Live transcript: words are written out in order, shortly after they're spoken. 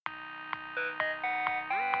Hey,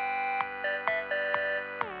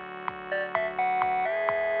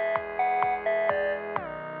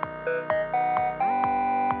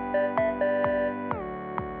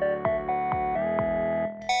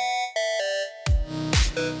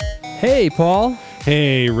 Paul.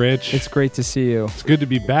 Hey, Rich. It's great to see you. It's good to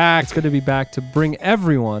be back. It's good to be back to bring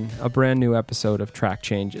everyone a brand new episode of Track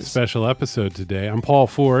Changes. Special episode today. I'm Paul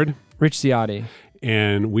Ford. Rich Ziotti.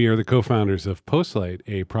 And we are the co-founders of Postlight,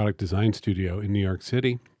 a product design studio in New York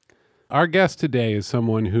City. Our guest today is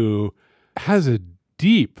someone who has a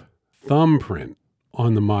deep thumbprint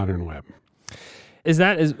on the modern web. Is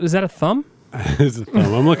that a thumb? It's a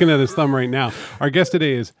thumb. I'm looking at his thumb right now. Our guest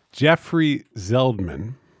today is Jeffrey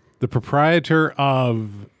Zeldman, the proprietor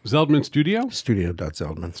of Zeldman Studio?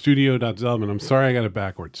 Studio.zeldman. Studio.zeldman. I'm sorry I got it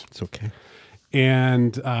backwards. It's okay.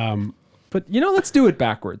 And but let's do it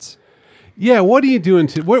backwards. Yeah, what are you doing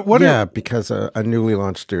because a newly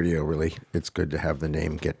launched studio, really, it's good to have the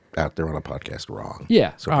name get out there on a podcast wrong.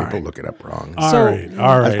 Yeah. So people look it up wrong. All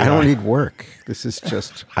right. I don't need work. This is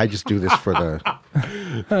just, I just do this for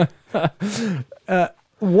the...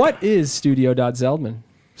 What is Studio.zeldman?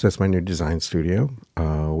 So it's my new design studio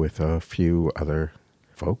with a few other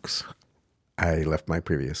folks. I left my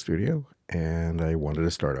previous studio and I wanted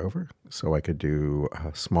to start over so I could do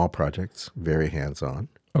small projects, very hands-on.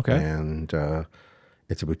 Okay. And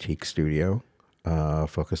it's a boutique studio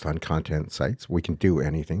focused on content sites. We can do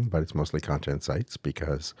anything, but it's mostly content sites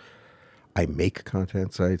because I make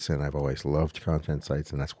content sites and I've always loved content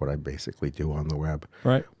sites, and that's what I basically do on the web.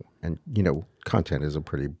 Right. And, content is a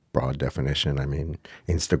pretty broad definition. I mean,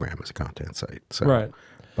 Instagram is a content site. So, right.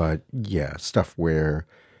 But yeah, stuff where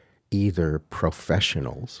either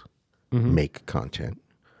professionals make content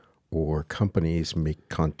or companies make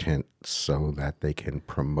content so that they can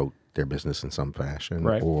promote their business in some fashion,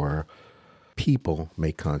 right. Or people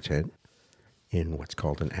make content in what's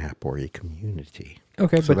called an app or a community.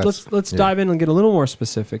 Okay, So but let's dive in and get a little more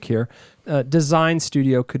specific here. Design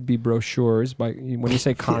studio could be brochures. When you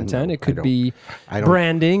say content, it could be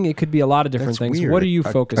branding. It could be a lot of different things. Weird. What do you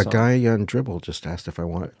focus on? A guy on Dribble just asked if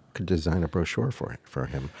I could design a brochure for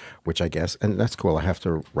him, which I guess, and that's cool. I have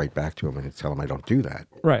to write back to him and tell him I don't do that.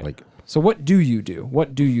 Right. So what do you do?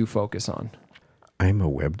 What do you focus on? I'm a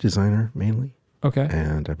web designer mainly. Okay.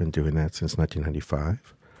 And I've been doing that since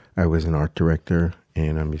 1995. I was an art director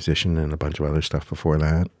and a musician and a bunch of other stuff before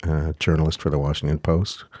that. A journalist for the Washington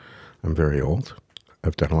Post. I'm very old.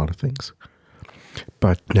 I've done a lot of things.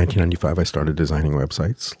 But 1995, I started designing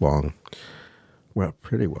websites.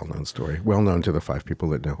 Pretty well-known story. Well-known to the 5 people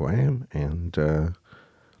that know who I am. And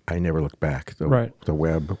I never looked back. The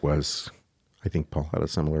web was, I think Paul had a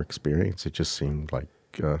similar experience. It just seemed like,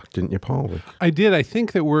 didn't you, Paul? I did. I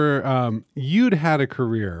think that you'd had a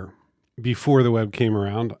career before the web came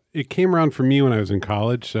around. It came around for me when I was in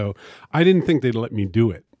college, so I didn't think they'd let me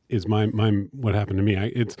do it, is what happened to me.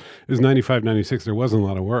 It was 95, 96, there wasn't a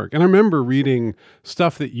lot of work. And I remember reading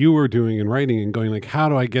stuff that you were doing and writing and going like, how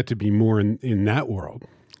do I get to be more in that world?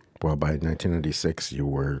 Well, by 1996, you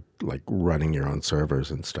were like running your own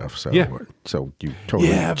servers and stuff, so you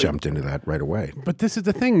totally jumped into that right away. But this is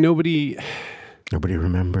the thing, Nobody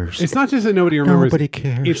remembers. It's not just that nobody remembers. Nobody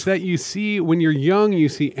cares. It's that you see, when you're young, you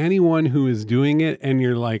see anyone who is doing it and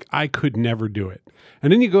you're like, I could never do it.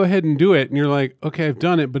 And then you go ahead and do it and you're like, okay, I've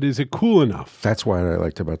done it, but is it cool enough? That's what I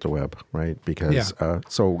liked about the web, right? Because,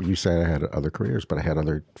 so you said I had other careers, but I had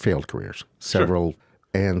other failed careers. Several,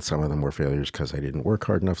 and some of them were failures because I didn't work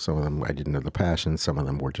hard enough. Some of them I didn't have the passion. Some of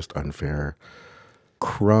them were just unfair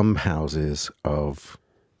crumb houses of,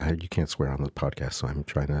 you can't swear on the podcast, so I'm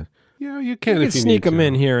trying to. Yeah, you can if you sneak need them to.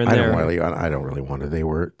 in here and there. I don't really want to. They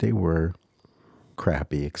were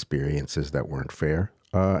crappy experiences that weren't fair.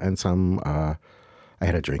 And some, I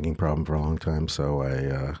had a drinking problem for a long time, so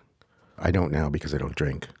I don't now because I don't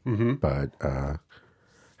drink. Mm-hmm. But a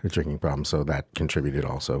drinking problem, so that contributed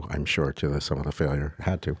also, I'm sure, to some of the failure.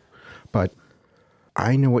 Had to. But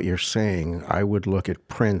I know what you're saying. I would look at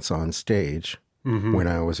Prince on stage when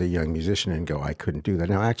I was a young musician and go, I couldn't do that.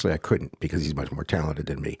 Now, actually, I couldn't because he's much more talented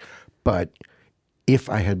than me. But if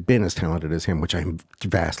I had been as talented as him, which I'm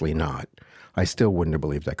vastly not, I still wouldn't have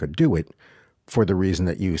believed I could do it for the reason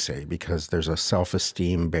that you say, because there's a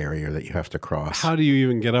self-esteem barrier that you have to cross. How do you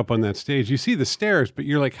even get up on that stage? You see the stairs, but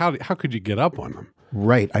you're like, how could you get up on them?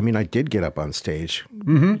 Right. I mean, I did get up on stage,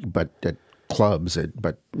 but at clubs,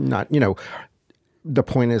 but not, the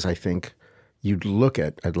point is, I think I'd look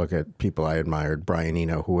at people I admired, Brian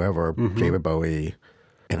Eno, whoever, David Bowie,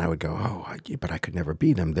 and I would go, but I could never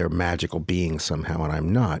be them. They're magical beings somehow, and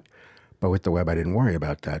I'm not. But with the web, I didn't worry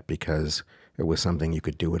about that because it was something you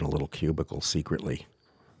could do in a little cubicle secretly.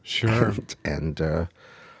 Sure. And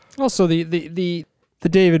also the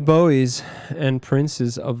David Bowies and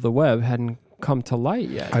Princes of the web hadn't come to light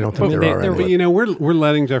yet. I don't think there are. But we're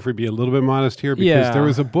letting Jeffrey be a little bit modest here because there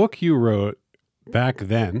was a book you wrote back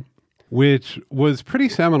then, which was pretty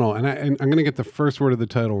seminal. And I'm going to get the first word of the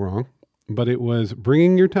title wrong, but it was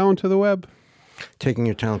Bringing Your Talent to the Web. Taking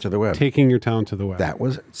Your Talent to the Web. Taking Your Talent to the Web. That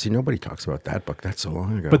was, nobody talks about that book. That's so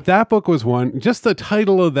long ago. But that book was one, just the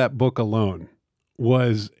title of that book alone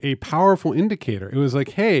was a powerful indicator. It was like,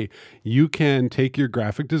 hey, you can take your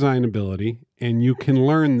graphic design ability and you can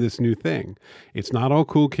learn this new thing. It's not all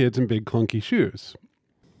cool kids in big clunky shoes.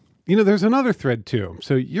 There's another thread too.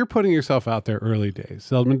 So you're putting yourself out there early days.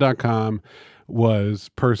 Zeldman.com was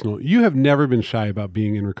personal. You have never been shy about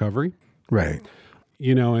being in recovery. Right.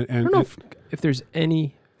 I don't know if there's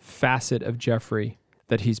any facet of Jeffrey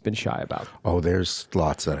that he's been shy about. Oh, there's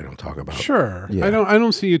lots that I don't talk about. Sure. Yeah. I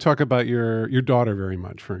don't see you talk about your daughter very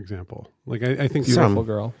much, for example. Like I think beautiful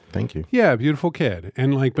girl. Thank you. Yeah, beautiful kid.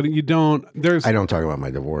 And but you don't I don't talk about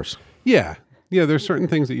my divorce. Yeah. Yeah, there's certain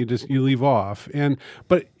things that you leave off.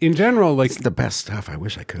 But in general, it's the best stuff. I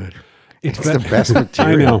wish I could. It's the best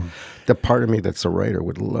material. I know. The part of me that's a writer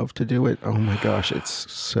would love to do it. Oh my gosh,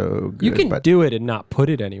 it's so good. You can do it and not put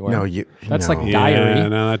it anywhere. No, that's like diary. Yeah,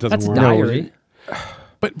 no, that doesn't that's work. Diary.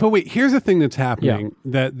 But wait, here's the thing that's happening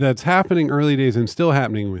that's happening early days and still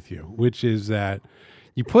happening with you, which is that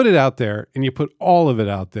you put it out there and you put all of it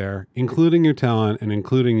out there, including your talent and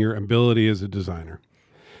including your ability as a designer.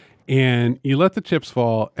 And you let the chips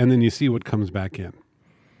fall and then you see what comes back in.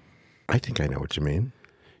 I think I know what you mean.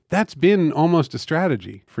 That's been almost a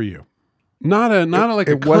strategy for you. Not a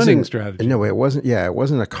cunning strategy. No, it wasn't. Yeah, it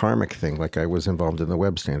wasn't a karmic thing. Like I was involved in the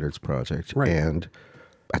Web Standards Project. Right. And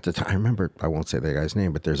at the time, I remember, I won't say the guy's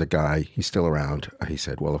name, but there's a guy, he's still around. He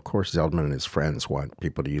said, well, of course, Zeldman and his friends want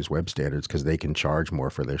people to use Web Standards because they can charge more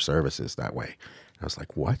for their services that way. I was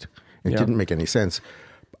like, what? It didn't make any sense.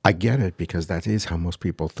 I get it because that is how most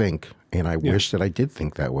people think. And I wish that I did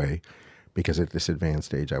think that way. Because at this advanced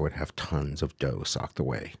stage, I would have tons of dough socked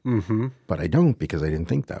away. Mm-hmm. But I don't because I didn't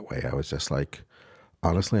think that way. I was just like,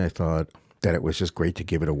 honestly, I thought that it was just great to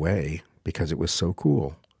give it away because it was so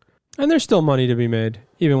cool. And there's still money to be made,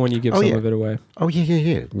 even when you give some of it away. Oh,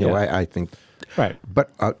 yeah. I think. Right. But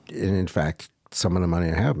in fact, some of the money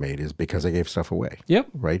I have made is because I gave stuff away. Yep.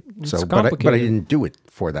 Right? It's but I didn't do it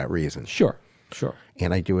for that reason. Sure.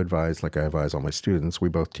 And I do advise, like I advise all my students. We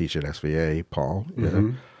both teach at SVA, Paul.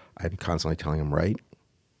 Mm-hmm. I'm constantly telling them, write.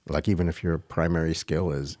 Like even if your primary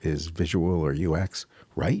skill is visual or UX,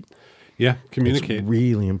 write. Yeah, communicate. It's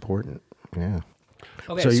really important. Yeah.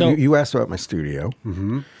 Okay, so you asked about my studio.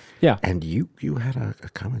 Mm-hmm. Yeah. And you had a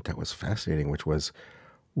comment that was fascinating, which was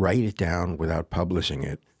write it down without publishing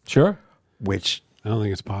it. Sure. Which I don't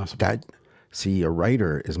think it's possible. A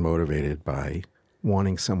writer is motivated by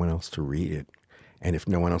wanting someone else to read it. And if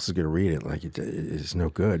no one else is going to read it, like it's no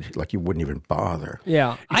good. Like you wouldn't even bother.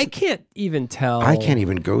 Yeah, I can't even tell. I can't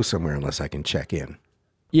even go somewhere unless I can check in.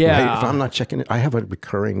 Yeah. Right? If I'm not checking it, I have a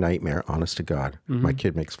recurring nightmare, honest to God. Mm-hmm. My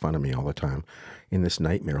kid makes fun of me all the time. In this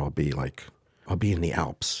nightmare, I'll be in the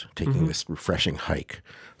Alps taking this refreshing hike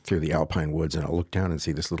through the alpine woods, and I'll look down and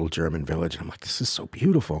see this little German village. And I'm like, this is so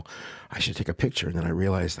beautiful. I should take a picture. And then I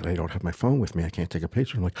realize that I don't have my phone with me. I can't take a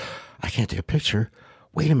picture. I'm like, I can't take a picture.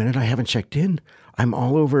 Wait a minute, I haven't checked in. I'm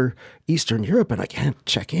all over Eastern Europe and I can't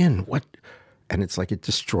check in. What? And it's like it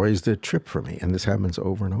destroys the trip for me. And this happens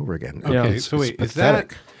over and over again. Okay, so wait, is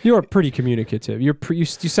that... You're pretty communicative. You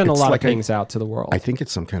send a lot of things out to the world. I think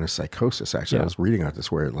it's some kind of psychosis, actually. I was reading about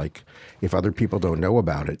this where, like, if other people don't know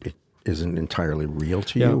about it, it isn't entirely real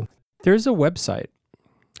to you. There's a website,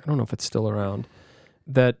 I don't know if it's still around,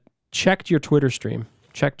 that checked your Twitter stream,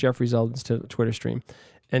 checked Jeffrey Zeldman's Twitter stream,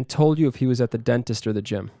 and told you if he was at the dentist or the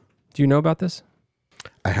gym. Do you know about this?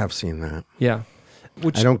 I have seen that. Yeah.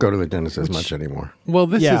 I don't go to the dentist as much anymore. Well,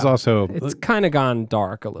 this is also... It's kind of gone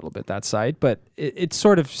dark a little bit, that site, but it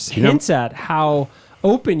sort of hints at how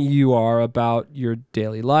open you are about your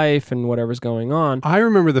daily life and whatever's going on. I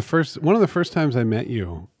remember one of the first times I met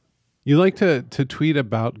you, you like to tweet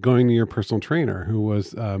about going to your personal trainer who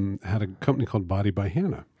was had a company called Body by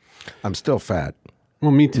Hannah. I'm still fat. Well,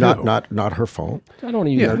 me too. Not her fault. I don't want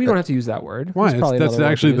to use that. We don't have to use that word. Why? That's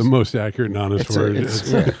actually the most accurate and honest word.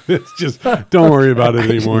 It's just don't worry about it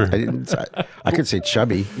anymore. I could say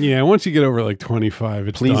chubby. Yeah, once you get over like 25,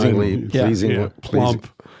 it's pleasingly plump.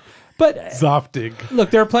 But Zoftig. Look,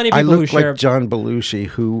 there are plenty of people who share. I look like John Belushi,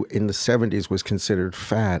 who in the 70s was considered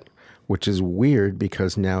fat, which is weird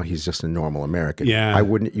because now he's just a normal American. Yeah. I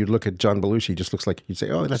wouldn't, you'd look at John Belushi, he just looks like, you'd say,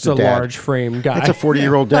 oh, that's It's a dad. large frame guy. That's a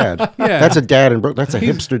 40-year-old dad. Yeah. That's a dad in Brooklyn. That's a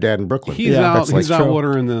hipster dad in Brooklyn. He's Yeah. out. That's He's like out true.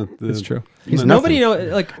 watering the. It's true. He's Nobody nothing.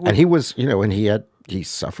 know like And he was, and he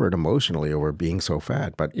suffered emotionally over being so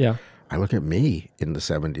fat. But yeah. I look at me in the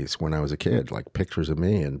 70s when I was a kid, like pictures of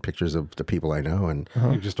me and pictures of the people I know. And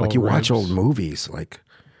You're just like all you watch ribs. old movies, like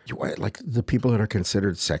the people that are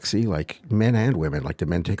considered sexy, like men and women, like the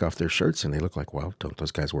men take off their shirts and they look like, well, don't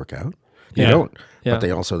those guys work out? You Yeah. don't. Yeah. But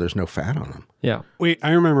they also, there's no fat on them. Yeah. Wait,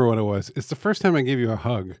 I remember what it was. It's the first time I gave you a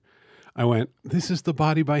hug. I went, "This is the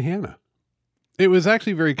body by Hannah." It was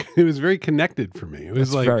actually very connected for me. It was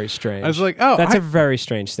It's like very strange. I was like, "Oh, that's a very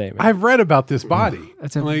strange statement. I've read about this body."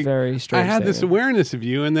 That's a Like, very strange I had this statement. awareness of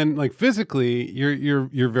you, and then like physically,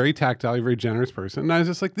 you're very tactile, you're a very generous person. And I was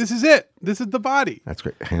just like, "This is it. This is the body." That's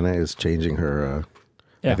great. Hannah is changing her,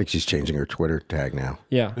 Yeah. I think she's changing her Twitter tag now.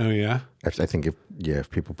 Yeah. Oh yeah. I think if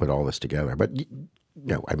people put all this together, but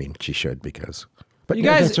no, I mean, she should because. But You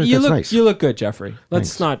yeah, guys, that's you nice. look good, Jeffrey.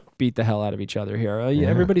 Let's Thanks. not beat the hell out of each other here.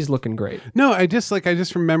 Everybody's looking great. No, I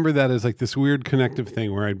just remember that as like this weird connective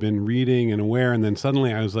thing where I'd been reading and aware, and then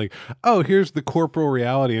suddenly I was like, oh, here's the corporal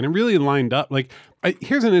reality, and it really lined up. Like,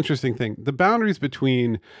 here's an interesting thing: the boundaries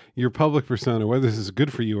between your public persona, whether this is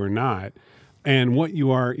good for you or not, and what you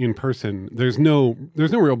are in person, there's no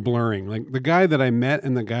real blurring. Like the guy that I met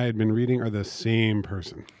and the guy I'd been reading are the same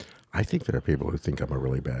person. I think there are people who think I'm a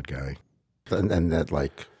really bad guy, and that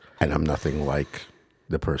like, and I'm nothing like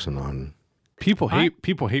the person on. People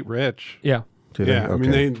hate Rich. Yeah. Do they? Yeah, I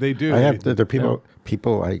mean they do. I have there are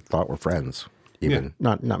people I thought were friends. Even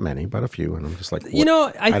not many, but a few, and I'm just like, You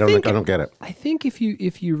know, I think I don't get it. I think if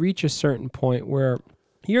you reach a certain point where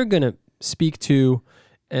you're going to speak to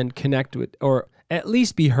and connect with, or at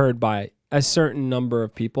least be heard by a certain number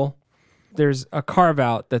of people, there's a carve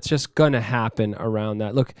out that's just going to happen around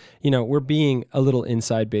that. Look, we're being a little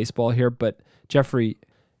inside baseball here, but Jeffrey,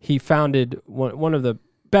 he founded one of the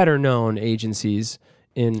better known agencies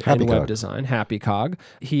in web design, Happy Cog.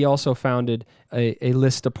 He also founded a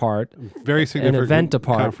List Apart, Very significant an Event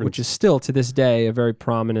Apart, conference. which is still to this day a very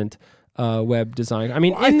prominent web design. I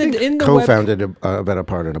mean, in the Co-founded Event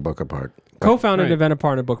Apart and a Book Apart. co-founded Right. Event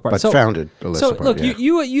Apart and Book Apart. But founded a List So Apart. look, yeah.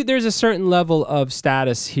 you there's a certain level of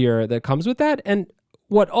status here that comes with that, and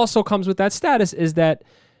what also comes with that status is that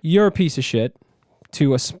you're a piece of shit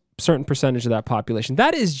to a certain percentage of that population.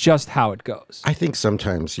 That is just how it goes. I think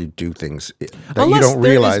sometimes you do things that Unless you don't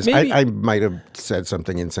there is realize. maybe- I might have said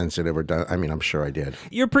something insensitive or done. I mean, I'm sure I did.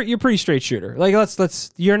 You're pretty straight shooter. Like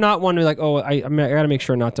let's you're not one to like, oh, I got to make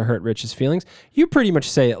sure not to hurt Rich's feelings. You pretty much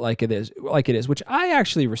say it like it is, which I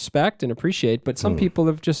actually respect and appreciate. But some people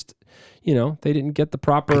have just, they didn't get the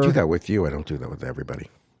proper. I do that with you. I don't do that with everybody.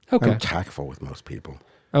 Okay. I'm tactful with most people.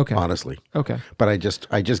 Okay. Honestly. Okay. But I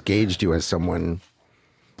just gauged you as someone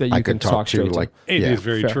That you I can could talk to. straight Like, It is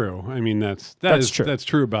very fair. true. I mean, that's true. That's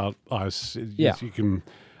true about us. Yeah.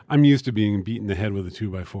 I'm used to being beaten in the head with a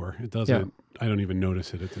 2x4. It doesn't. I don't even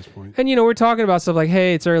notice it at this point. And we're talking about stuff like,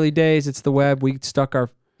 hey, it's early days, it's the web. We stuck our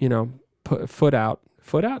foot out.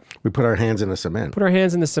 we put our hands in the cement. Put our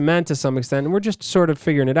hands in the cement to some extent, and we're just sort of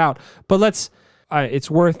figuring it out. But it's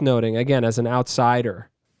worth noting again as an outsider,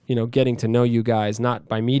 getting to know you guys not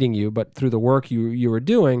by meeting you, but through the work you were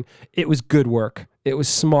doing. It was good work. It was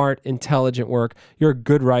smart, intelligent work. You're a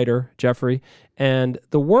good writer, Jeffrey, and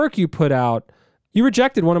the work you put out. You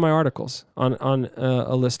rejected one of my articles on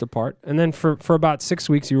a List Apart, and then for about 6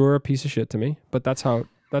 weeks you were a piece of shit to me. But that's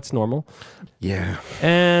normal. Yeah.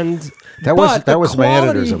 And That but was the my quality-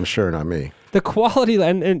 editors, I'm sure, not me. The quality,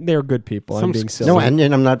 and they're good people. I'm being silly. No,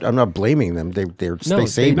 and I'm not blaming them. They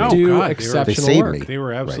saved they me. do God, they exceptional saved work. me. They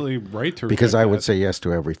were absolutely right to Because reject I would that. say yes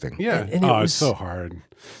to everything. Yeah. And it It's was- so hard.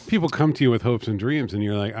 People come to you with hopes and dreams, and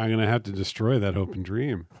you're like, I'm going to have to destroy that hope and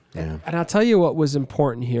dream. Yeah. And I'll tell you what was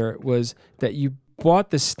important here was that you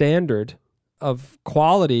brought the standard of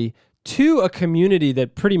quality to a community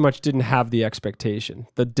that pretty much didn't have the expectation.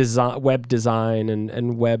 The web design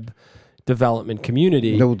and web development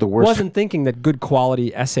community No, the worst- wasn't thinking that good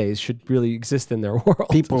quality essays should really exist in their world.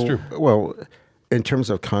 People, well, in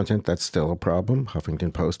terms of content, that's still a problem,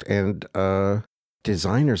 Huffington Post. And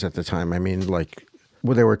designers at the time, I mean,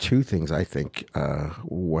 there were two things, I think.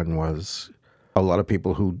 One was a lot of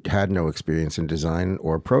people who had no experience in design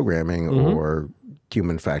or programming or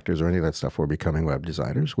human factors or any of that stuff were becoming web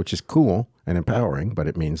designers, which is cool and empowering, but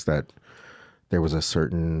it means that there was a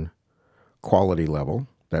certain quality level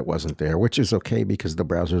that wasn't there, which is okay because the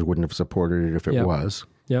browsers wouldn't have supported it if it was,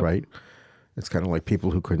 right? It's kind of like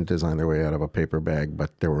people who couldn't design their way out of a paper bag,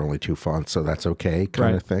 but there were only 2 fonts, so that's okay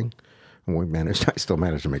kind of thing. I still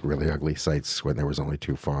managed to make really ugly sites when there was only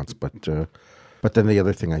 2 fonts. But then the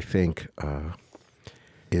other thing I think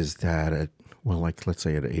is that, let's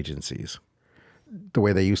say at agencies, the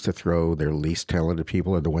way they used to throw their least talented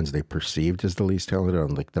people, or the ones they perceived as the least talented,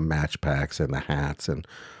 on like the match packs and the hats, and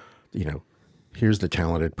here's the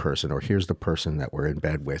talented person, or here's the person that we're in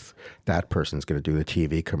bed with. That person's going to do the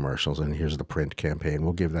TV commercials, and here's the print campaign.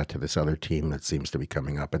 We'll give that to this other team that seems to be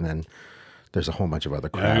coming up, and then there's a whole bunch of other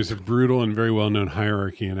crap. Yeah, there's a brutal and very well-known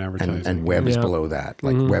hierarchy in advertising. And web is below that.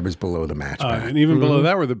 Like web is below the match pack. And even below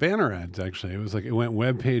that were the banner ads, actually. It was like it went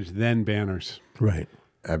web page, then banners. Right.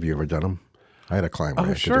 Have you ever done them? I had a client where I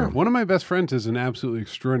had to do sure. 'em. One of my best friends is an absolutely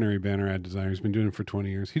extraordinary banner ad designer. He's been doing it for 20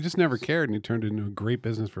 years. He just never cared, and he turned it into a great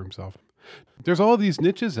business for himself. There's all these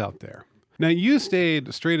niches out there. Now, you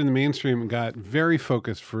stayed straight in the mainstream and got very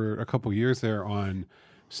focused for a couple years there on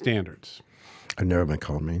standards. I've never been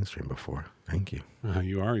called mainstream before. Thank you.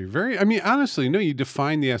 You are. You're very, honestly, no, you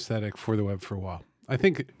defined the aesthetic for the web for a while. I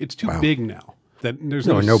think it's too big now. That there's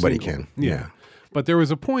nobody single, can. Yeah. But there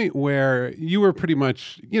was a point where you were pretty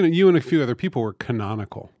much, you and a few other people were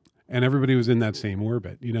canonical, and everybody was in that same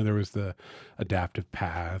orbit. There was the adaptive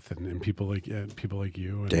path and people like you.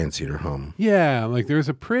 And, Dan Cedar Home. yeah, like there's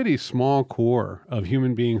a pretty small core of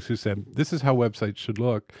human beings who said, this is how websites should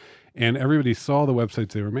look. And everybody saw the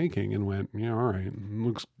websites they were making and went, yeah, all right,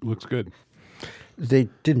 looks good. They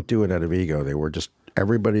didn't do it out of ego. They were just,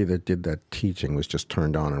 everybody that did that teaching was just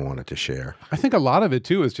turned on and wanted to share. I think a lot of it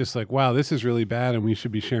too is just like, wow, this is really bad and we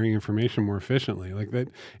should be sharing information more efficiently. Like that,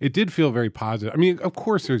 it did feel very positive. I mean, of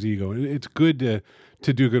course there's ego. It's good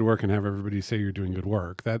to do good work and have everybody say you're doing good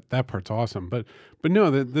work. That part's awesome. But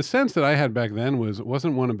no, the sense that I had back then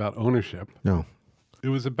wasn't one about ownership. No. It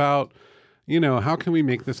was about, how can we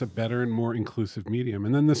make this a better and more inclusive medium?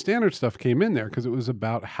 And then the standard stuff came in there because it was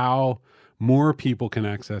about how more people can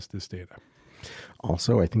access this data.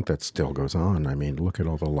 Also, I think that still goes on. I mean, look at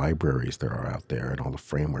all the libraries there are out there and all the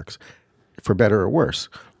frameworks, for better or worse.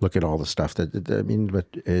 Look at all the stuff but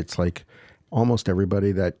it's like almost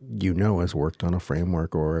everybody that has worked on a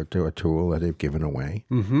framework or a tool that they've given away.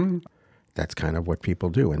 Mm-hmm. That's kind of what people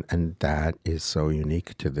do. And that is so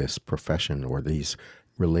unique to this profession or these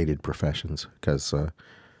related professions, because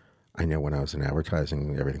I know when I was in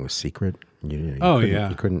advertising, everything was secret.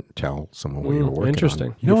 You couldn't tell someone what you were working interesting.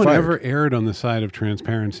 on. No one ever erred on the side of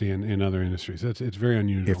transparency in other industries. It's very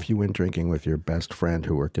unusual. If you went drinking with your best friend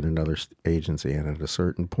who worked in another agency, and at a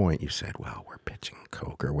certain point you said, well, we're pitching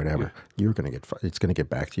Coke or whatever, you're going to it's going to get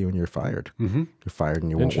back to you and you're fired. Mm-hmm. You're fired and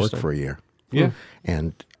you won't work for a year. Yeah.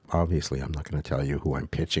 And obviously I'm not going to tell you who I'm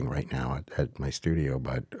pitching right now at my studio,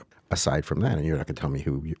 but aside from that, and you're not going to tell me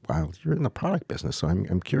who you're in the product business, so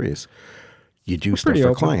I'm curious. You do stuff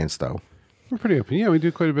for clients, though. We're pretty open. Yeah, we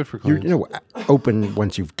do quite a bit for clients. You're open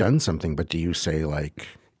once you've done something, but do you say like,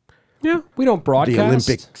 yeah, we don't broadcast. The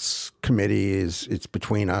Olympics committee it's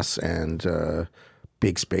between us and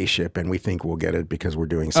big spaceship, and we think we'll get it because we're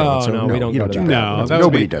doing so and so. No, we don't go to that. No,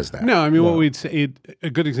 nobody does that. No, I mean, what we'd say, a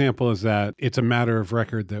good example is that it's a matter of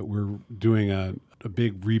record that we're doing a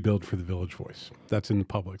big rebuild for the Village Voice. That's in the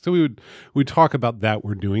public. So we'd talk about that,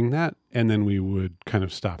 we're doing that, and then we would kind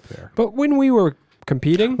of stop there. But when we were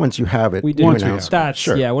competing, once you have it, we did announce that.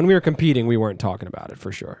 Sure. Yeah, when we were competing, we weren't talking about it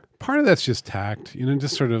for sure. Part of that's just tact,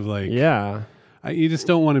 just sort of like, yeah, you just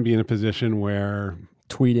don't want to be in a position where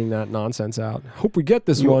tweeting that nonsense out. Hope we get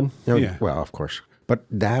this one. Yeah. Well, of course. But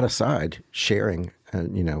that aside, sharing,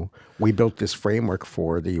 we built this framework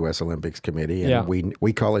for the U.S. Olympics Committee, and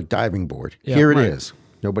we call it diving board. Yeah, Here it is.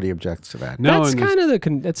 Nobody objects to that. No, that's kind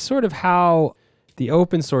of that's sort of how the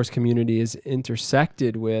open source community is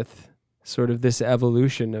intersected with sort of this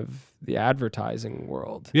evolution of the advertising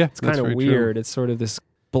world. Yeah, it's kind of weird. True. It's sort of this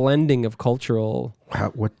blending of cultural.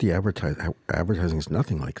 Advertising is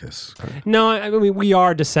nothing like this. No, I mean we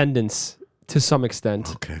are descendants to some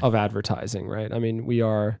extent of advertising, right? I mean we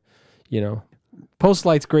are,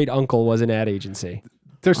 Postlight's great uncle was an ad agency.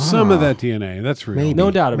 There's some of that DNA. That's real. Maybe,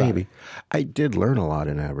 no doubt about it. I did learn a lot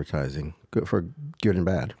in advertising, for good and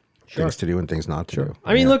bad. Sure. Things to do and things not to do.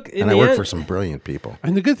 I mean, look, and I work for some brilliant people.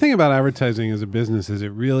 And the good thing about advertising as a business is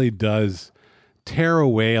it really does tear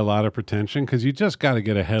away a lot of pretension, because you just got to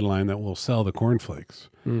get a headline that will sell the cornflakes.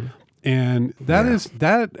 And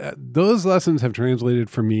those lessons have translated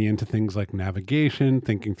for me into things like navigation,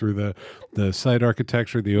 thinking through the site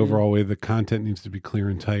architecture, the overall way the content needs to be clear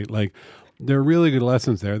and tight. Like, they're really good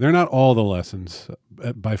lessons there. They're not all the lessons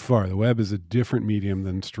by far. The web is a different medium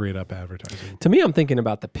than straight up advertising. To me, I'm thinking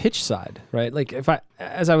about the pitch side, right? Like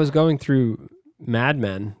as I was going through Mad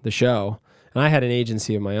Men, the show, And I had an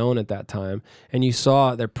agency of my own at that time. And you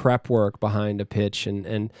saw their prep work behind a pitch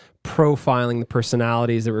and profiling the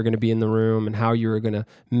personalities that were going to be in the room and how you were going to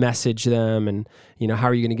message them and, how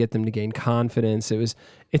are you going to get them to gain confidence.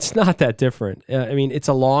 It's not that different. I mean, it's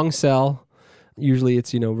a long sell. Usually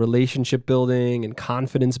it's, relationship building and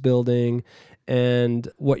confidence building and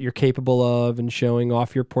what you're capable of and showing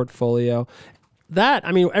off your portfolio.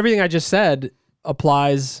 Everything I just said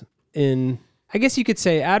applies in, I guess you could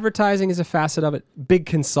say advertising is a facet of it. Big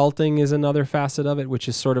consulting is another facet of it, which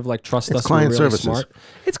is sort of like trust us. Client really services. Smart.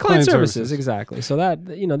 It's client services, exactly. So that,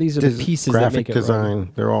 these are the pieces that make it graphic design.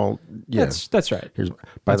 Right. They're all, That's right.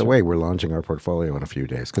 By the way, we're launching our portfolio in a few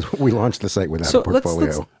days because we launched the site without a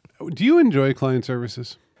portfolio. Do you enjoy client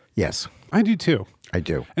services? Yes. I do too. I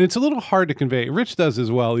do. And it's a little hard to convey. Rich does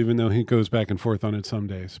as well, even though he goes back and forth on it some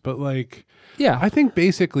days. But I think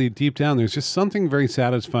basically deep down, there's just something very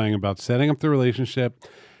satisfying about setting up the relationship,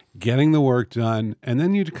 getting the work done, and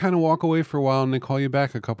then you kind of walk away for a while and they call you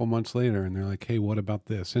back a couple months later and they're like, hey, what about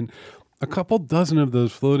this? And a couple dozen of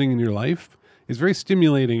those floating in your life is very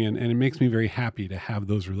stimulating and it makes me very happy to have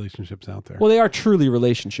those relationships out there. Well, they are truly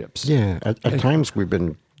relationships. Yeah. At times we've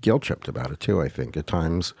been guilt-tripped about it too, I think. At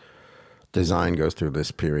times design goes through this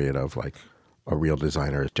period of a real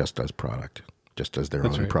designer just does product, just does their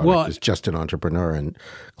own product. Well, is just an entrepreneur, and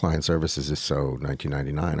client services is so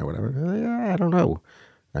 1999 or whatever. I don't know.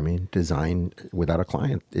 I mean, design without a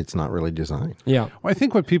client, it's not really design. Yeah. Well, I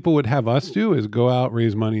think what people would have us do is go out,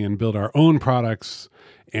 raise money, and build our own products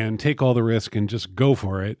and take all the risk and just go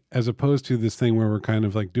for it, as opposed to this thing where we're kind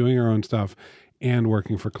of doing our own stuff and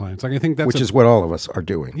working for clients. I think that's which is what all of us are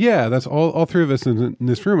doing. Yeah, that's all three of us in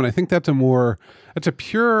this room. And I think that's a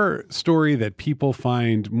pure story that people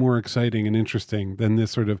find more exciting and interesting than this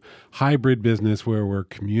sort of hybrid business where we're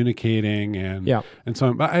communicating and so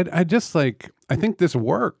on. But I think this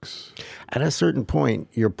works. At a certain point,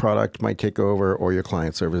 your product might take over or your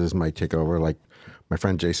client services might take over. Like my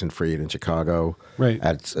friend Jason Fried in Chicago. Right.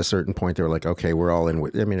 At a certain point, they were like, okay, we're all in.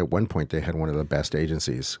 At one point, they had one of the best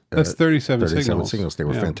agencies. That's 37 Signals. They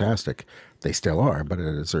were fantastic. They still are. But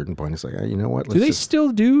at a certain point, it's like, you know what? Do they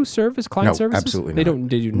still do client services? Absolutely not.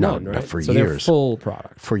 They do none, right? For so years. They're full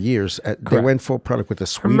product. For years. They went full product with a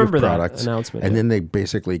suite of products. Announcement, and then they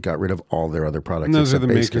basically got rid of all their other products. And those are the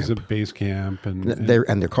makers of Basecamp. And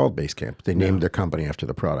they're called Basecamp. They named their company after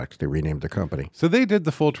the product. They renamed their company. So they did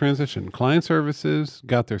the full transition. Client services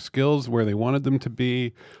got their skills where they wanted them to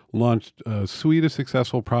be, launched a suite of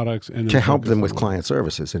successful products. And to help them with client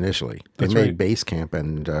services initially. They made right. Basecamp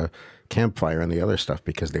and Campfire and the other stuff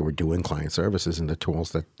because they were doing client services, and the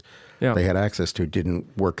tools that they had access to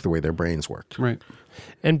didn't work the way their brains worked. Right.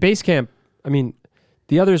 And Basecamp,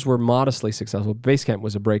 the others were modestly successful. Basecamp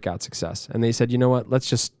was a breakout success. And they said, you know what,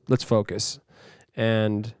 let's focus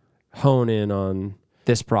and hone in on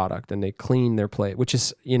this product. And they cleaned their plate, which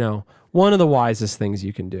is, one of the wisest things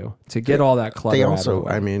you can do to get all that clutter out of the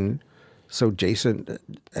way. So Jason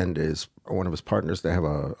and one of his partners, they have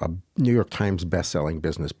a New York Times best-selling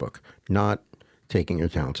business book, not taking your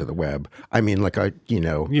talent to the web.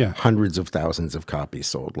 Hundreds of thousands of copies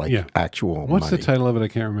sold, actual What's money. The title of it? I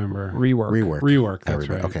can't remember. Rework. That's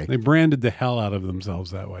right. Okay. They branded the hell out of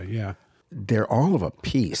themselves that way. Yeah. They're all of a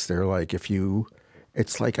piece. They're like,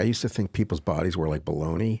 it's like I used to think people's bodies were like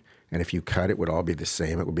bologna, and if you cut it would all be the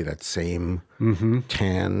same. It would be that same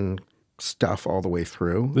tan stuff all the way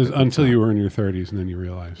through. Until you were in your 30s and then you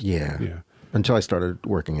realized. Yeah. Until I started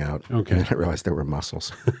working out. Okay. And then I realized there were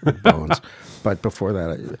muscles, bones. But before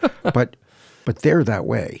that, but they're that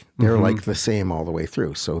way. They're like the same all the way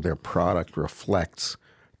through. So their product reflects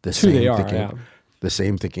the same thinking. The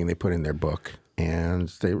same thinking they put in their book. And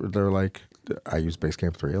they're like, I use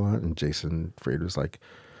Basecamp 3 a lot, and Jason Fried was like,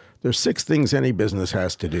 there's 6 things any business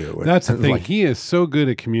has to do. That's the thing. He is so good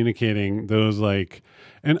at communicating those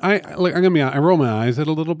and I'm gonna be honest, I roll my eyes at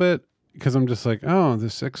a little bit because I'm just like, oh,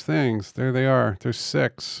 there's 6 things. There they are. There's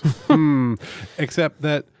 6. Except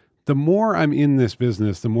that the more I'm in this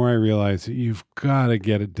business, the more I realize that you've got to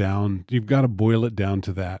get it down. You've got to boil it down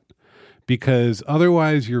to that. Because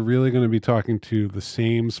otherwise you're really going to be talking to the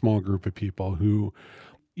same small group of people who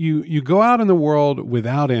you go out in the world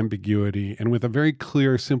without ambiguity and with a very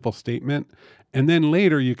clear, simple statement. And then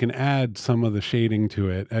later you can add some of the shading to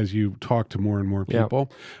it as you talk to more and more people.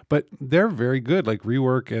 Yep. But they're very good. Like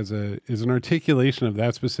Rework is an articulation of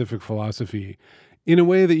that specific philosophy in a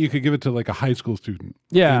way that you could give it to like a high school student.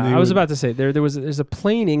 Yeah, I was about to say there's a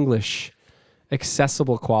plain English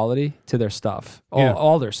accessible quality to their stuff.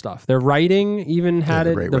 All their stuff. Their writing even had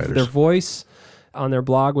it. Their voice on their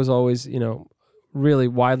blog was always, really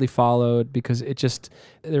widely followed because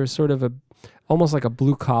there was sort of almost like a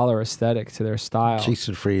blue collar aesthetic to their style.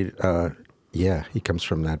 Jason Fried, yeah, he comes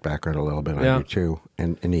from that background a little bit. Yeah. I do too,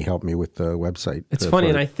 and he helped me with the website. It's funny,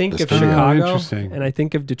 and I think the of studio. Chicago, interesting. and I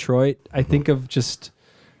think of Detroit. I think of just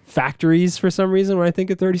factories for some reason when I think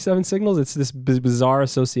of 37 Signals. It's this bizarre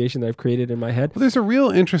association that I've created in my head. Well, there's a real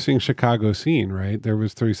interesting Chicago scene, right? There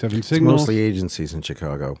was 37 It's Signals. mostly agencies in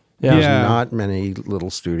Chicago. Yeah. There's Yeah. not many little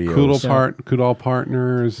studios Kudal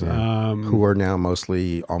Partners, who are now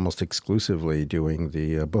mostly, almost exclusively doing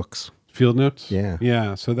the books. Field Notes. Yeah.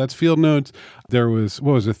 Yeah. So that's Field Notes. There was,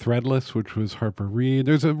 what was it, Threadless, which was Harper Reed.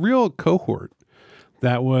 There's a real cohort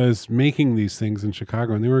that was making these things in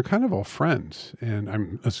Chicago, and they were kind of all friends, and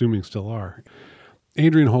I'm assuming still are.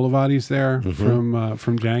 Adrian Holovati's there from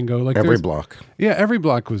Django. Like Every block, yeah, every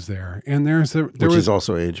block was there, and there which was is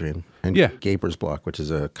also Adrian, and Yeah. Gaper's Block, which is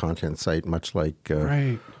a content site, much like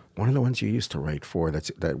right one of the ones you used to write for.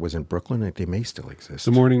 That was in Brooklyn. They may still exist.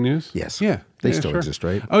 the Morning News. Yes. Yeah, They yeah, still sure. exist,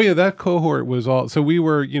 right? Oh yeah, that cohort was all. So we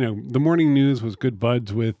were, the Morning News was good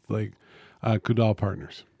buds with like Kudal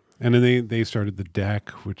Partners. And then they started the Deck,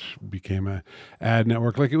 which became a ad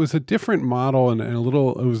network. Like it was a different model and a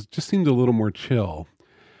little. It was just seemed a little more chill.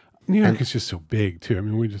 New York is just so big too. I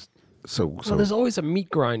mean, we just So Well, there's always a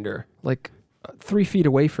meat grinder like 3 feet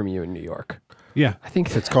away from you in New York. yeah. I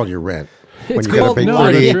think it's called your rent. It's When you called got to pay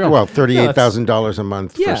no, that's real. $38,000 a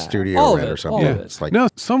month Yeah, for studio all of rent it, or something. all of Yeah. it. It's like No,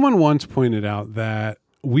 someone once pointed out that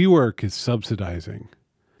WeWork is subsidizing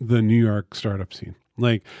the New York startup scene.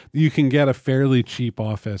 Like you can get a fairly cheap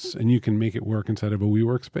office and you can make it work inside of a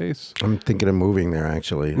WeWork space. I'm thinking of moving there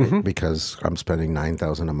actually because I'm spending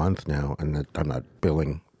 $9,000 a month now, and that I'm not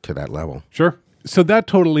billing to that level. Sure. So that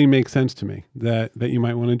totally makes sense to me that you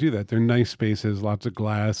might want to do that. They're nice spaces, lots of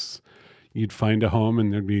glass. You'd find a home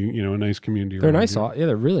and there'd be, a nice community. they're around nice. you. Yeah,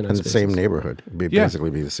 they're really nice. And the same spaces. neighborhood. It'd Yeah. basically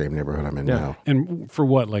be the same neighborhood I'm in Yeah. now. And for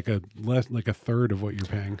what, like a third of what you're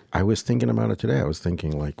paying? I was thinking about it today. I was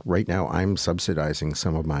thinking, like, right now I'm subsidizing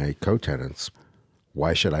some of my co-tenants.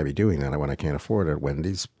 Why should I be doing that when I can't afford it, when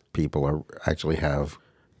these people actually have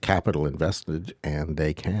capital invested and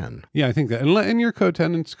they can? Yeah, I think that. And your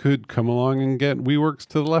co-tenants could come along and get WeWorks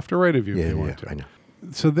to the left or right of you if they want to. I know.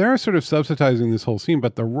 So they're sort of subsidizing this whole scene,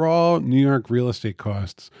 but the raw New York real estate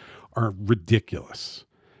costs are ridiculous.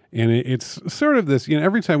 And it's sort of this,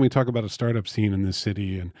 every time we talk about a startup scene in this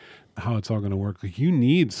city and how it's all going to work, like you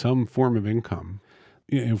need some form of income.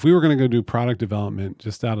 If we were going to go do product development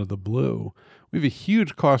just out of the blue, we have a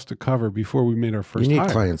huge cost to cover before we made our first You need hire.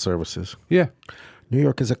 client services. Yeah. New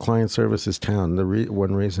York is a client services town.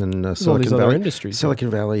 One reason all Silicon these other Valley, industries, Silicon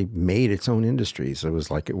Valley made its own industries. It was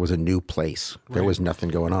a new place. There was nothing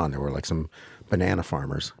going on. There were like some banana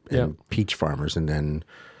farmers and peach farmers, and then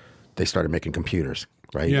they started making computers,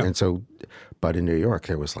 right? Yeah. And so, but in New York,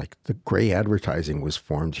 there was like the gray advertising was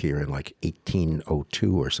formed here in like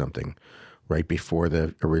 1802 or something, right before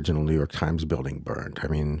the original New York Times building burned. I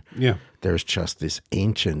mean, Yeah. there's just this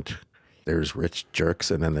ancient. There's rich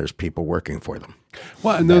jerks, and then there's people working for them.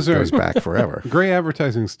 Well, and That those goes are back forever. gray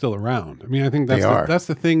advertising is still around. I mean, I think that's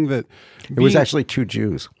the thing that It was actually two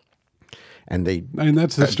Jews, and they. I mean,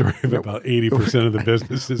 that's the story of about 80% of the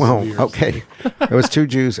businesses. Well, in New York okay, it was two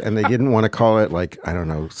Jews, and they didn't want to call it like I don't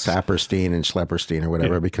know Saperstein and Schlepperstein or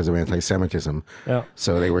whatever because of anti-Semitism. Yeah.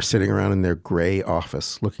 So they were sitting around in their gray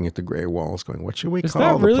office, looking at the gray walls, going, "What should we Is call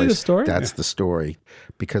that the really place?" the story? That's the story,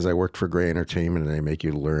 because I worked for Gray Entertainment, and they make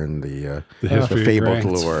you learn the history of fabled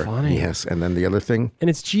Gray. That's lore. funny. Yes, and then the other thing, And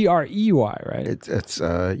it's GREY, right? it's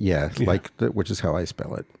which is how I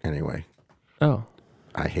spell it anyway. Oh.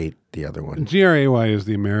 I hate the other one. GRAY is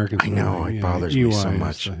the American. I know, spelling. it bothers me EY so is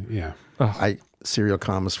much. Yeah. Serial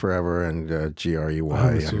commas forever and GREY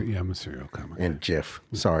I'm a serial comic. and GIF.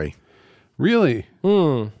 Sorry, Really?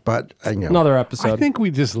 but I know. Another episode. I think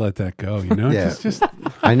we just let that go, Yeah. It's just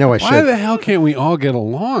I know I why should. the hell can't we all get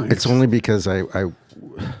along? It's only because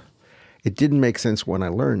it didn't make sense when I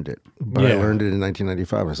learned it, but I Yeah. learned it in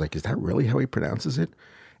 1995. I was like, is that really how he pronounces it?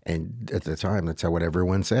 And at the time, that's what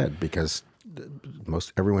everyone said, because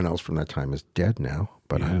everyone else from that time is dead now,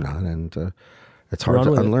 but I'm not, and it's hard Run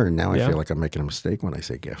to with it. unlearn. Now Yeah. I feel like I'm making a mistake when I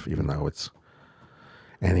say GIF, even though it's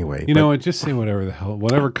anyway. you but know what? Just say whatever the hell,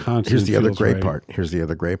 whatever constant. here's the other feels great right. part. Here's the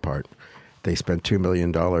other great part. They spent $2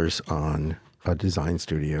 million on a design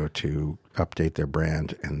studio to update their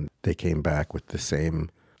brand, and they came back with the same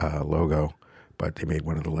logo, but they made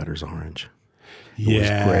one of the letters orange. It was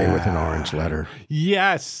gray with an orange letter.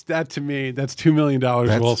 Yes, that to me, that's $2 million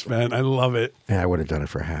well spent. I love it. And I would have done it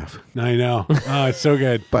for half. I know. Oh, it's so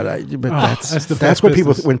good. But that's the that's best what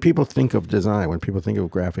people business. when people think of design, when people think of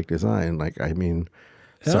graphic design, like I mean,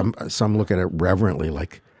 some look at it reverently,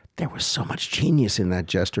 like there was so much genius in that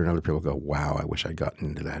gesture, and other people go, wow, I wish I'd gotten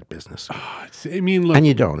into that business. I mean, look, And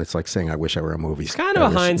you don't. It's like saying, I wish I were a movie. It's kind of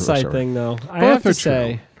a hindsight thing, though. I have to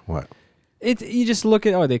say. What? You just look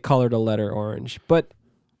at, they colored a letter orange, but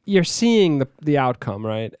you're seeing the outcome,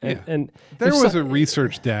 right? And there was a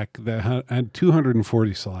research deck that had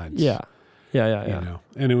 240 slides. Yeah. You know,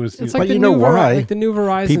 and it was. It's But like you know why? like the new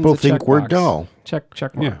Verizon. People think we're dull. Check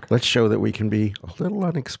mark. Let's show that we can be a little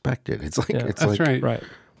unexpected. It's like That's right. Right.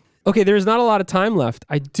 Okay, there's not a lot of time left.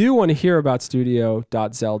 I do want to hear about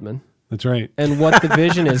studio.zeldman. That's right. And what the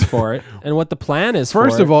vision is for it, and what the plan is for it.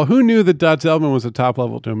 First of all, who knew that .zeldman was a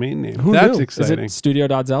top-level domain name? That's knew? exciting. Is it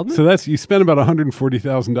studio.zeldman? So you spent about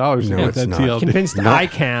 $140,000 to get that not. TLD. Convinced I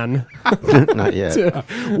can. Not yet.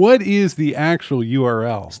 What is the actual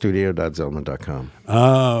URL? Studio.zeldman.com.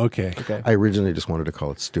 Oh, okay. Okay. I originally just wanted to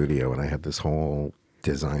call it Studio, and I had this whole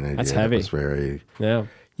design idea. That's heavy. That was very,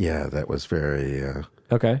 that was very,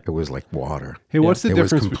 Okay. it was like water. Hey, what's the It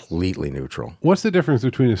was difference? completely neutral. What's the difference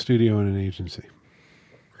between a studio and an agency?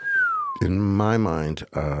 In my mind,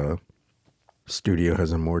 Studio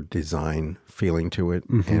has a more design feeling to it,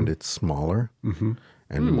 and it's smaller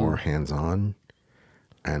and more hands-on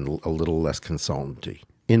and a little less consultancy.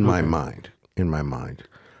 In my mind.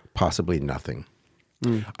 Possibly nothing.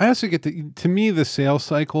 I also get to me, the sales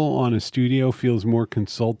cycle on a studio feels more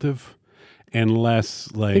consultative and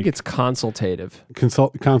less like. I think it's consultative.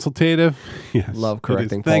 Consultative. Yes. Love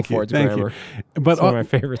correcting Thank Paul you, Ford's thank grammar. you. But It's one of my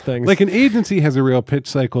favorite things. like an agency has a real pitch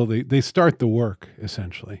cycle. They start the work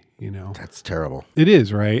essentially. You know, That's terrible. it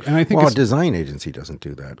is right, and I think Well, a it's, design agency doesn't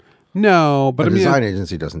do that. no, but A I mean, design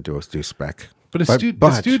agency doesn't do spec. but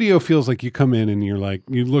a studio feels like you come in and you're like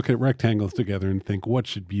you look at rectangles together and think what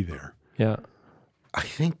should be there. Yeah. I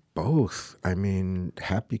think both. I mean,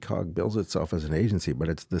 Happy Cog bills itself as an agency, but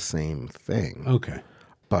it's the same thing. Okay.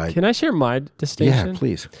 But Can I share my distinction? yeah,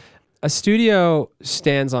 please. A studio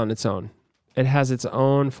stands on its own. It has its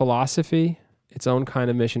own philosophy, its own kind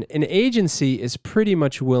of mission. An agency is pretty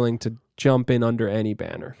much willing to jump in under any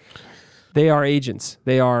banner. They are agents.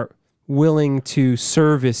 They are willing to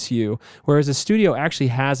service you, whereas a studio actually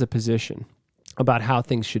has a position about how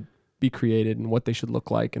things should be created and what they should look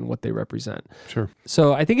like and what they represent. Sure.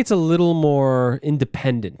 So I think it's a little more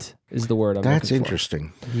independent is the word I'm That's looking for.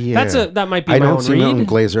 interesting. Yeah. That might be I my don't own see read. Milton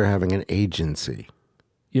Glaser having an agency.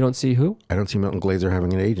 You don't see who? I don't see Milton Glaser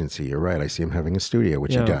having an agency. You're right. I see him having a studio,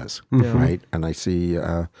 which Yeah. he does, Yeah. right? And I see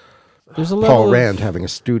There's a level Paul of- Rand having a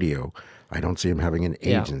studio. I don't see him having an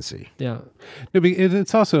agency. Yeah. No, but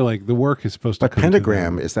it's also like the work is supposed But to come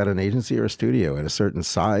Pentagram, to is that an agency or a studio? At a certain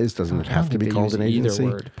size, doesn't it have to be They called use an either agency?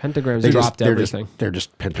 word. Pentagram's They dropped they're everything. They're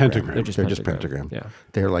just Pentagram. Pentagram. They're just Pentagram. Yeah.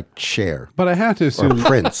 They're like Cher But I have to or assume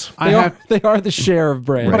Prince. They are the share of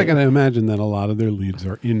brand. But I got to imagine that a lot of their leads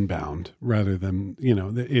are inbound rather than,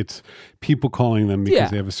 it's people calling them because Yeah.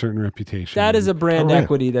 they have a certain reputation. That is a brand Oh, right.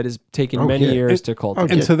 equity that has taken many yeah. years to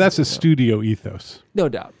cultivate. And so that's a studio ethos. No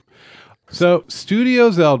doubt. So Studio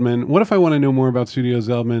Zeldman, what if I want to know more about Studio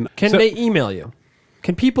Zeldman? Can they email you?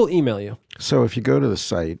 Can people email you? So if you go to the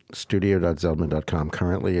site, studio.zeldman.com,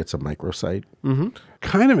 currently it's a microsite.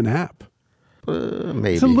 Kind of an app.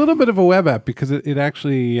 Maybe. It's a little bit of a web app because it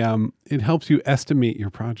actually it helps you estimate your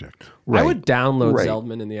project. I would download Right.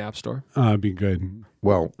 Zeldman in the App Store. It'd be good.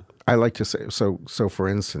 Well, I like to say, so for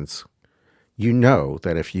instance, you know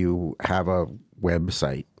that if you have a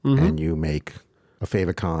website and you make a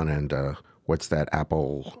favicon and what's that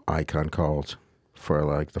Apple icon called for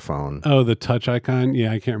like the phone? Oh, the touch icon?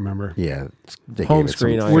 Yeah, I can't remember. Yeah. They Home gave it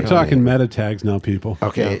screen some icon. We're funny talking name. meta tags now, people.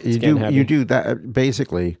 Okay, Yeah, it's getting heavy. you do that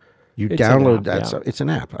basically. You It's an download app, that. yeah. So it's an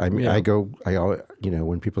app. I mean, Yeah.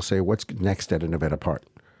 when people say what's next at an event apart,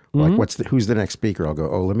 like who's the next speaker? I'll go,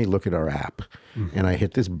 oh, let me look at our app, and I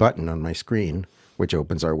hit this button on my screen, which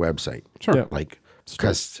opens our website. Sure. Yeah. Like,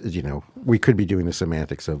 because we could be doing the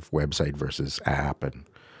semantics of website versus app, and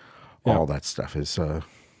all that stuff is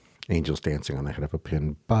angels dancing on the head of a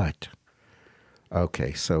pin. But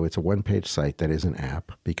okay, so it's a one-page site that is an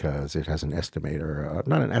app because it has an estimator,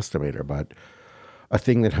 not an estimator, but a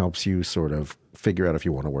thing that helps you sort of figure out if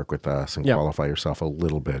you want to work with us and qualify yourself a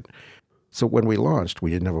little bit. So when we launched, we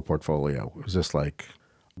didn't have a portfolio. It was just like,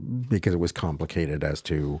 because it was complicated as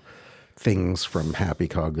to things from Happy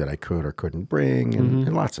Cog that I could or couldn't bring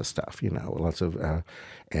and lots of stuff, lots of,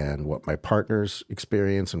 and what my partners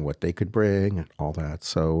experience and what they could bring and all that.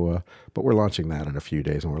 So, but we're launching that in a few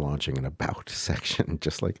days and we're launching an about section,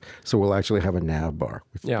 so we'll actually have a nav bar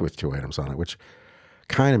with 2 items on it, which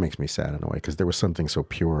kind of makes me sad in a way because there was something so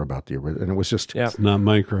pure about the original, and it was just It's not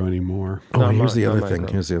micro anymore. Oh, Not here's the not other thing.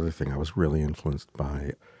 micro. Here's the other thing. I was really influenced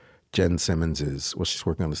by Jen Simmons she's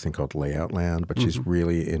working on this thing called Layout Land, but she's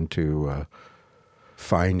really into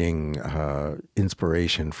finding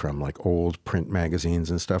inspiration from like old print magazines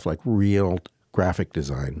and stuff, like real graphic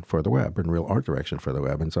design for the web and real art direction for the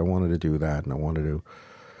web. And so I wanted to do that, and I wanted to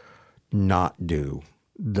not do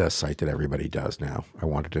the site that everybody does now. I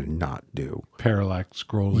wanted to not do parallax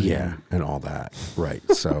scrolling. Yeah, and all that. Right.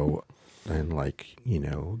 So, and like,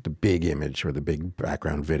 the big image or the big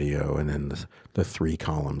background video, and then the 3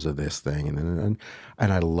 columns of this thing. And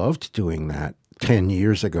I loved doing that 10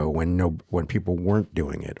 years ago when people weren't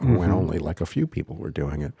doing it, or when only like a few people were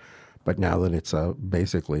doing it. But now that it's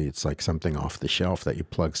basically it's like something off the shelf that you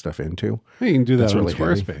plug stuff into. Hey, you can do that on really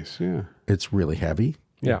Squarespace. Heavy. Yeah. It's really heavy.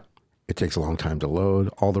 Yeah. It takes a long time to load.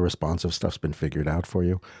 All the responsive stuff's been figured out for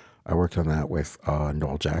you. I worked on that with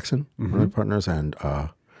Noel Jackson, one of my partners, and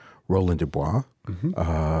Roland Dubois,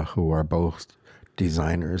 who are both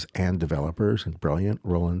designers and developers and brilliant.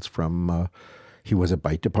 Roland's from, he was at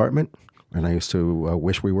Byte Department, and I used to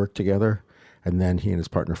wish we worked together. And then he and his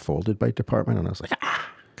partner folded Byte Department, and I was like,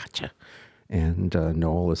 gotcha. And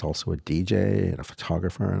Noel is also a DJ and a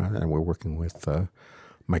photographer, and we're working with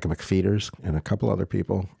Micah McFeeters and a couple other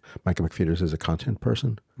people. Micah McFeeters is a content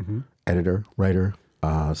person, editor, writer,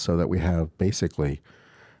 so that we have basically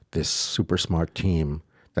this super smart team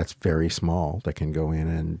that's very small that can go in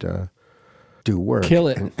and do work. Kill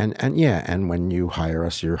it. And when you hire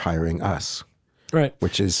us, you're hiring us. Right.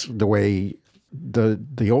 Which is the way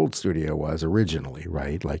the old studio was originally,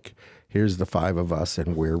 right? Like, here's the 5 of us,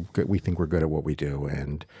 and we think we're good at what we do,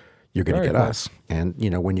 and you're going to get us. And,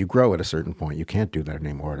 when you grow at a certain point, you can't do that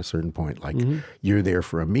anymore. At a certain point, like, you're there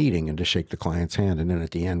for a meeting and to shake the client's hand, and then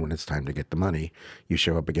at the end, when it's time to get the money, you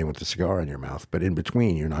show up again with a cigar in your mouth. But in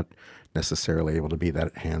between, you're not necessarily able to be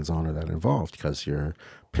that hands-on or that involved because you're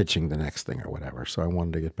pitching the next thing or whatever. So I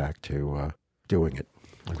wanted to get back to doing it.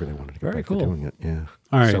 I really wanted to get back to doing it. Yeah.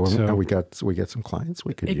 All right. So we got some clients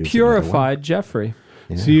we could use. A purified Jeffrey.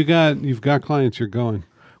 Yeah. So you've got clients. You're going.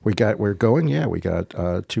 We're going. Yeah, we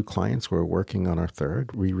got 2 clients. We're working on our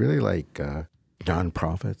 3rd. We really like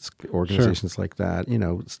nonprofits, organizations like that.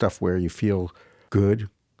 Stuff where you feel good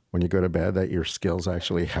when you go to bed that your skills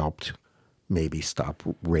actually helped maybe stop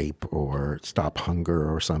rape or stop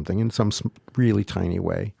hunger or something in some really tiny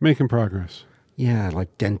way. Making progress. Yeah,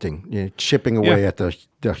 like denting, chipping away at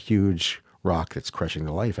the huge rock that's crushing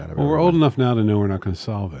the life out of it. Well, we're old enough now to know we're not going to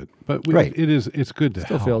solve it, but it's good to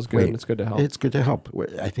Still help. feels good. And it's good to help. It's good to help.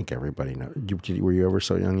 I think everybody knows. Were you ever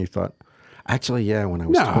so young you thought? Actually, yeah, when I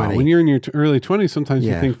was 20. When you're in your early 20s, sometimes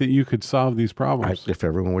you think that you could solve these problems. If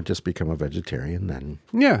everyone would just become a vegetarian, then...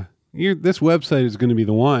 Yeah. This website is going to be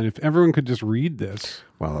the one. If everyone could just read this.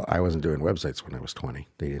 Well, I wasn't doing websites when I was 20.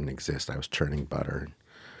 They didn't exist. I was churning butter and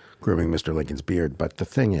grooming Mr. Lincoln's beard. But the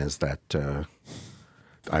thing is that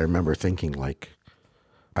I remember thinking, like,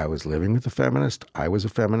 I was living with a feminist. I was a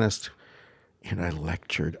feminist. And I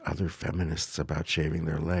lectured other feminists about shaving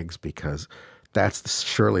their legs because that's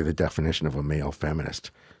surely the definition of a male feminist.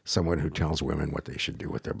 Someone who tells women what they should do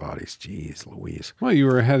with their bodies. Jeez Louise. Well, you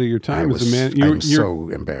were ahead of your time as a man. I'm so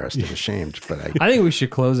embarrassed and ashamed. But I think we should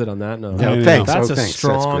close it on that note. No, thanks. That's thanks.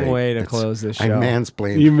 strong way to close this show. I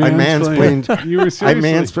mansplained. You mansplained. You were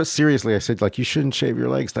seriously. Seriously, I said, like, you shouldn't shave your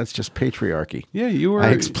legs. That's just patriarchy. Yeah, you were. I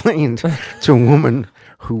explained to a woman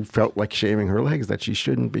who felt like shaving her legs that she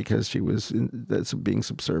shouldn't because she was that's being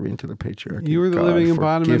subservient to the patriarchy. You were the living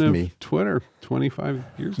embodiment of Twitter 25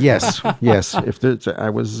 years ago. Yes. If there's,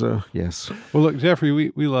 I was, yes. Well, look, Jeffrey,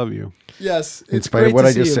 we love you. Yes. In spite of what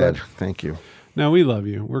I just said. Thank you. No, we love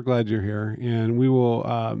you. We're glad you're here. And we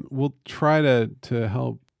will, we'll try to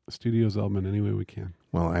help Studio Zeldman any way we can.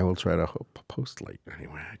 Well, I will try to post late any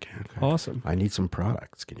way I can. Awesome. I need some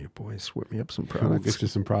products. Can you boys whip me up some products? We'll get you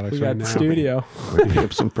some products we right got now. the studio. Whip me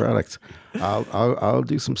up some products. I'll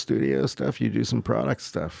do some studio stuff. You do some product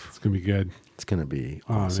stuff. It's gonna be good. It's gonna be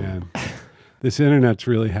awesome. Oh man, this internet's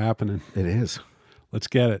really happening. It is. Let's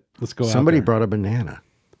get it. Let's go. Somebody out there. brought a banana.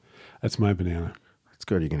 That's my banana. That's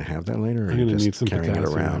good. Are you gonna have that later? Or I'm gonna need some carrying it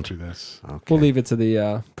potassium around after this. Okay. We'll leave it to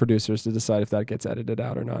the producers to decide if that gets edited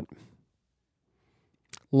out or not.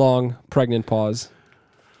 Long, pregnant pause.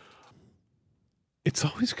 It's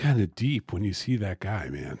always kind of deep when you see that guy,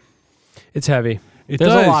 man. It's heavy.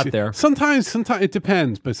 There's a lot there. Sometimes it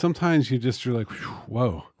depends, but sometimes you're like,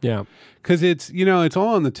 whoa. Yeah. Because it's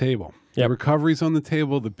all on the table. Yep. The recovery's on the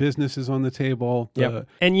table. The business is on the table. Yep.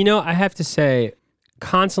 And I have to say,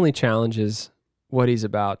 constantly challenges what he's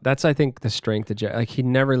about. That's, I think, the strength of Jeff. Like, he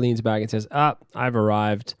never leans back and says, I've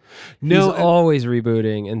arrived. No, he's always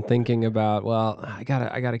rebooting and thinking about, well, I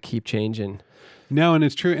gotta keep changing. No, and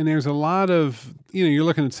it's true. And there's a lot of, you're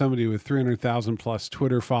looking at somebody with 300,000 plus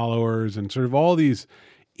Twitter followers and sort of all these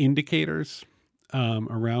indicators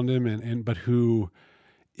around him, but who,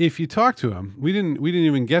 if you talk to him, we didn't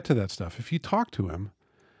even get to that stuff. If you talk to him,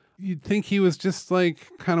 you'd think he was just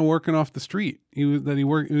like kind of working off the street. He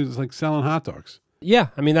was like selling hot dogs. Yeah,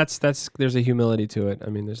 I mean that's there's a humility to it. I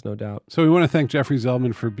mean, there's no doubt. So we want to thank Jeffrey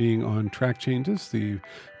Zeldman for being on Track Changes, the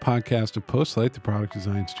podcast of Postlight, the product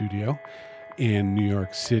design studio in New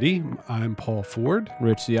York City. I'm Paul Ford.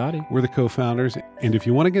 Rich Ziotti. We're the co-founders. And if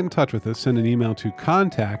you want to get in touch with us, send an email to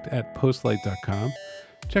contact@postlight.com.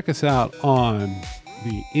 Check us out on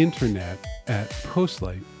the internet at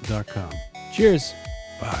postlight.com. Cheers.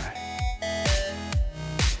 Bye.